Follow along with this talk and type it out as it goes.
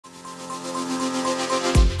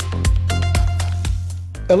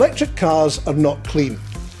Electric cars are not clean.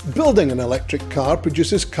 Building an electric car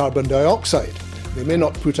produces carbon dioxide. They may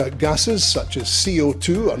not put out gases such as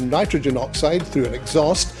CO2 or nitrogen oxide through an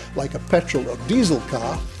exhaust like a petrol or diesel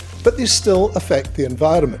car, but they still affect the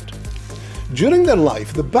environment. During their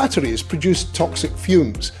life, the batteries produce toxic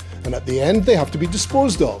fumes, and at the end they have to be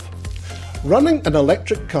disposed of. Running an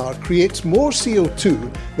electric car creates more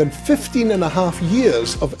CO2 than 15.5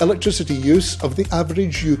 years of electricity use of the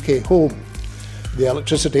average UK home. The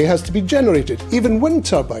electricity has to be generated. Even wind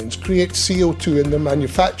turbines create CO2 in their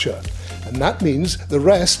manufacture, and that means the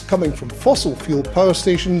rest coming from fossil fuel power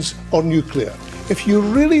stations or nuclear. If you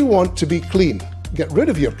really want to be clean, get rid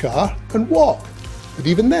of your car and walk. But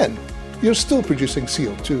even then, you're still producing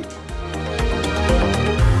CO2.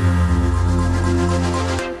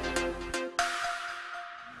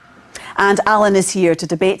 And Alan is here to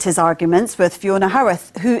debate his arguments with Fiona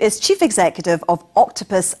Howarth, who is Chief Executive of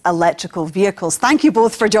Octopus Electrical Vehicles. Thank you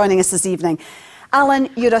both for joining us this evening.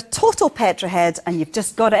 Alan, you're a total petrolhead and you've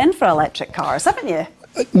just got it in for electric cars, haven't you?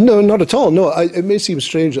 No, not at all. No, it may seem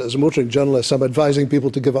strange that as a motoring journalist I'm advising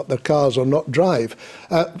people to give up their cars or not drive.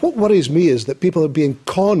 What worries me is that people are being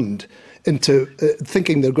conned into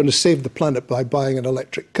thinking they're going to save the planet by buying an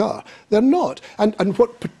electric car. They're not. And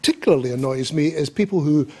what particularly annoys me is people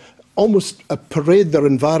who almost parade their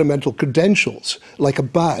environmental credentials like a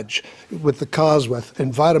badge, with the cars with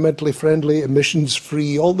environmentally friendly, emissions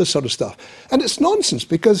free, all this sort of stuff. And it's nonsense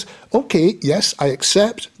because, okay, yes, I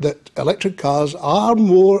accept that electric cars are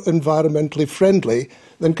more environmentally friendly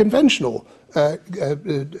than conventional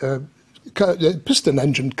piston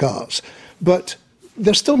engine cars, but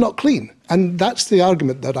they're still not clean. And that's the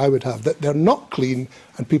argument that I would have, that they're not clean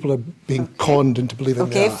and people are being conned into believing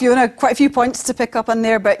they are. Okay, Fiona, quite a few points to pick up on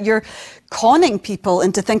there, but you're conning people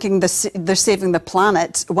into thinking they're saving the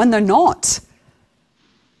planet when they're not.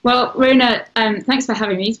 Well, Rona, thanks for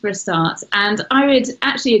having me for a start. And I would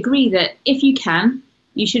actually agree that if you can,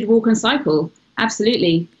 you should walk and cycle.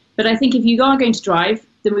 Absolutely. But I think if you are going to drive,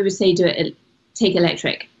 then we would say take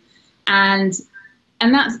electric. And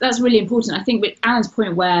that's really important. I think with Alan's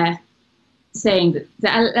point where saying that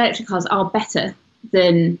the electric cars are better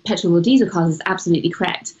than petrol or diesel cars is absolutely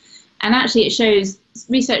correct. And actually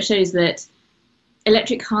research shows that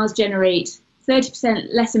electric cars generate 30%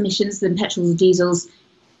 less emissions than petrols or diesels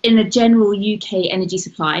in a general UK energy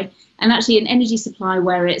supply. And actually an energy supply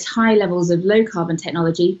where it's high levels of low carbon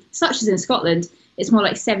technology, such as in Scotland, it's more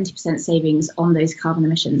like 70% savings on those carbon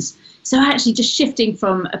emissions. So actually just shifting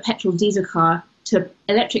from a petrol diesel car to an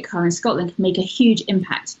electric car in Scotland can make a huge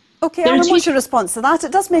impact. Okay, Alan, what's your response to that?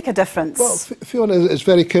 It does make a difference. Well, Fiona is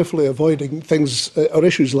very carefully avoiding things or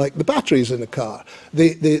issues like the batteries in a car,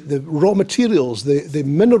 the raw materials, the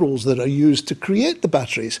minerals that are used to create the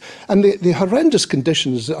batteries, and the horrendous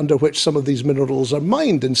conditions under which some of these minerals are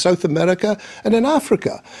mined in South America and in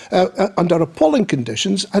Africa, under appalling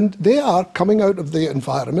conditions, and they are coming out of the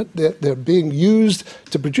environment. They're being used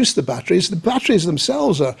to produce the batteries. The batteries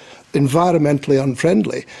themselves are environmentally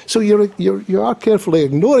unfriendly. So you are carefully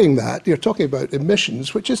ignoring that. You're talking about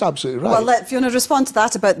emissions, which is absolutely right. Well, let Fiona respond to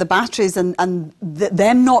that about the batteries and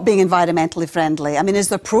them not being environmentally friendly. I mean, is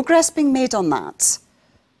there progress being made on that?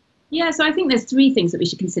 Yeah, so I think there's three things that we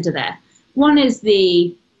should consider there. One is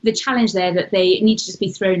the challenge there that they need to just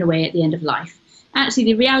be thrown away at the end of life. Actually,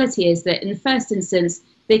 the reality is that in the first instance,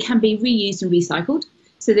 they can be reused and recycled.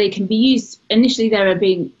 So they can be used, initially there are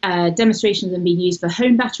being demonstrations of them being used for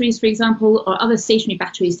home batteries, for example, or other stationary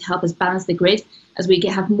batteries to help us balance the grid as we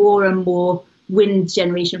have more and more wind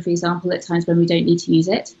generation, for example, at times when we don't need to use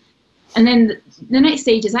it. And then the next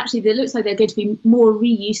stage is actually, it looks like they're going to be more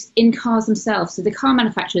reused in cars themselves. So the car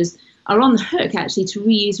manufacturers are on the hook actually to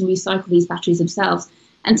reuse and recycle these batteries themselves.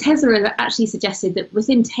 And Tesla have actually suggested that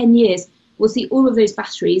within 10 years, we'll see all of those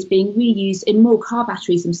batteries being reused in more car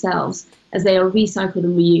batteries themselves as they are recycled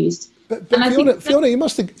and reused. But Fiona, you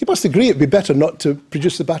must agree it'd be better not to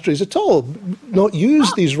produce the batteries at all, not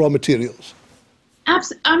use these raw materials.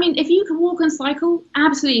 I mean, if you can walk and cycle,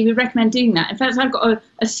 absolutely, we recommend doing that. In fact, I've got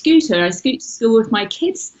a scooter. I scoot to school with my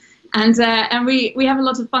kids, and we have a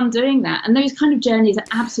lot of fun doing that. And those kind of journeys are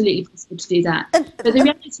absolutely possible to do that. But the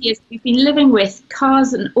reality is we've been living with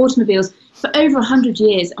cars and automobiles for over 100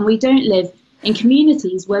 years, and we don't live in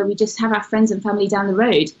communities where we just have our friends and family down the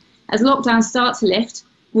road. As lockdowns start to lift,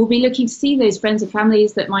 we'll be looking to see those friends and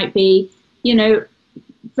families that might be, you know,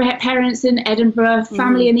 parents in Edinburgh,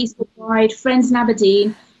 family in East Kilbride, friends in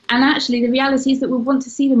Aberdeen, And actually, the reality is that we want to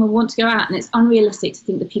see them and want to go out, and it's unrealistic to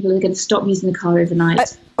think that people are going to stop using the car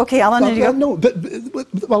overnight. OK, Alan, here you go. No, but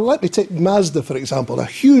let me take Mazda, for example, a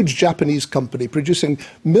huge Japanese company producing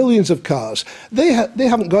millions of cars. They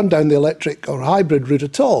haven't gone down the electric or hybrid route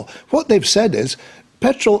at all. What they've said is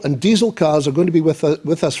petrol and diesel cars are going to be with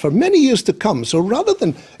us for many years to come. So rather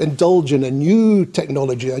than indulge in a new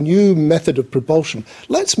technology, a new method of propulsion,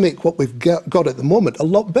 let's make what we've got at the moment a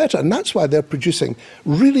lot better. And that's why they're producing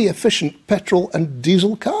really efficient petrol and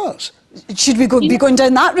diesel cars. Should we be going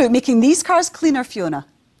down that route, making these cars cleaner, Fiona?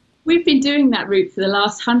 We've been doing that route for the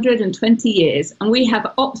last 120 years, and we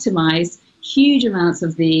have optimised huge amounts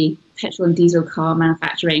of the petrol and diesel car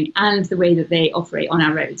manufacturing and the way that they operate on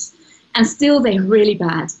our roads. And still, they're really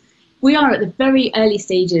bad. We are at the very early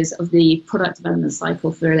stages of the product development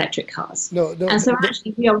cycle for electric cars.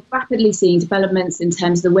 Actually, we are rapidly seeing developments in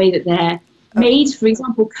terms of the way that they're made. For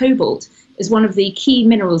example, cobalt is one of the key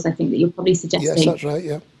minerals, I think, that you're probably suggesting. Yes, that's right,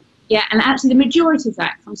 yeah. Yeah, and actually the majority of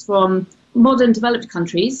that comes from modern developed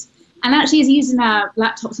countries, and actually is used in our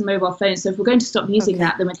laptops and mobile phones. So if we're going to stop using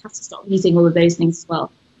that, then we'd have to stop using all of those things as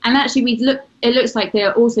well. And actually, it looks like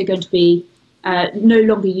they're also going to be no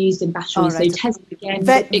longer used in batteries. So Tesla again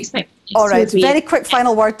expect. All right. Very quick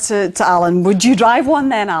final word to Alan. Would you drive one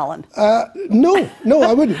then, Alan? No,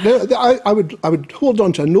 I wouldn't. No, I would hold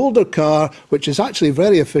on to an older car, which is actually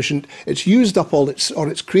very efficient. It's used up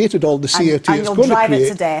it's created all the CO2 it's going to create. And you'll drive it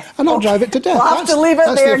to death. And I'll drive it to death. We'll have to leave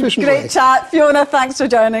it there. Great chat. Fiona, thanks for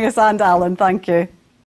joining us, and Alan, thank you.